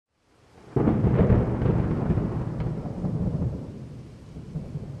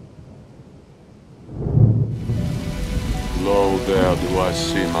there do I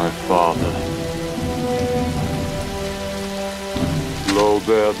see my father. Lo,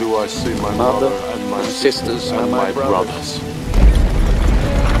 there do I see my mother and my sisters and my brothers.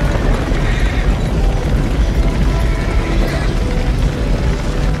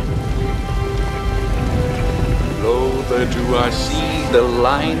 Lo, there do I see the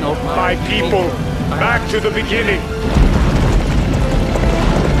line of my people. Back to the beginning.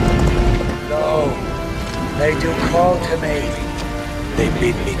 Lo, they do call to me. They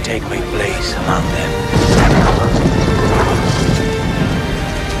bid me take my place among them.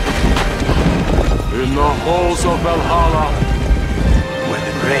 In the halls of Valhalla, Where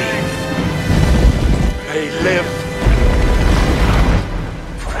the brave, they live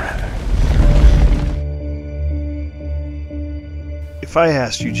forever. If I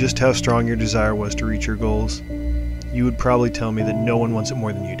asked you just how strong your desire was to reach your goals, you would probably tell me that no one wants it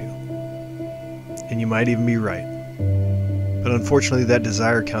more than you do. And you might even be right. But unfortunately, that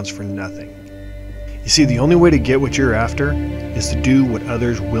desire counts for nothing. You see, the only way to get what you're after is to do what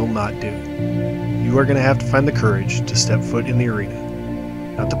others will not do. You are going to have to find the courage to step foot in the arena.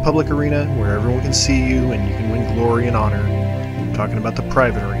 Not the public arena, where everyone can see you and you can win glory and honor. I'm talking about the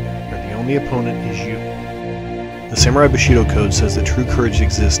private arena, where the only opponent is you. The Samurai Bushido Code says that true courage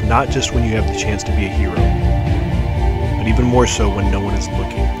exists not just when you have the chance to be a hero, but even more so when no one is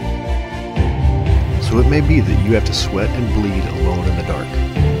looking. So it may be that you have to sweat and bleed alone in the dark.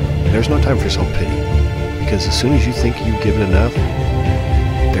 There's no time for self-pity, because as soon as you think you've given enough,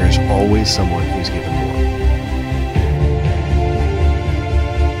 there's always someone who's given more.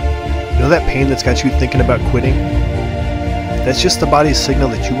 You know that pain that's got you thinking about quitting? That's just the body's signal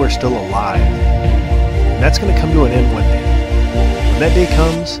that you are still alive. And that's going to come to an end one day. When that day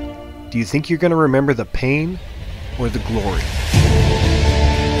comes, do you think you're going to remember the pain or the glory?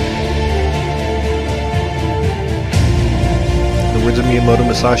 In the words of Miyamoto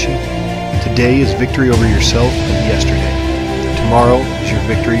Musashi, today is victory over yourself and yesterday. Tomorrow is your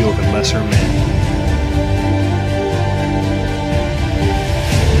victory over lesser men.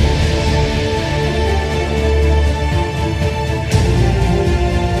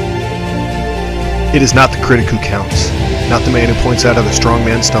 It is not the critic who counts, not the man who points out how the strong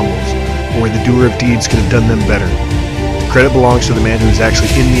man stumbles, or where the doer of deeds could have done them better. The credit belongs to the man who is actually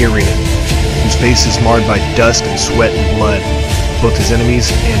in the arena, whose face is marred by dust and sweat and blood, both his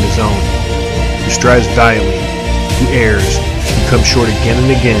enemies and his own, who strives valiantly, who errs, who comes short again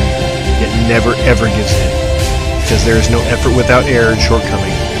and again, yet never ever gives in, because there is no effort without error and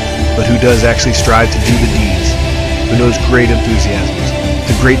shortcoming, but who does actually strive to do the deeds, who knows great enthusiasms,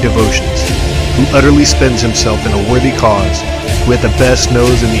 the great devotions, who utterly spends himself in a worthy cause, who at the best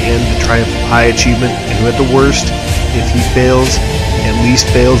knows in the end the triumph of high achievement, and who at the worst, if he fails, at least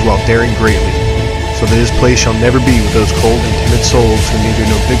fails while daring greatly, so that his place shall never be with those cold and timid souls who neither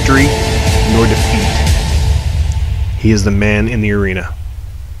know victory nor defeat. He is the man in the arena.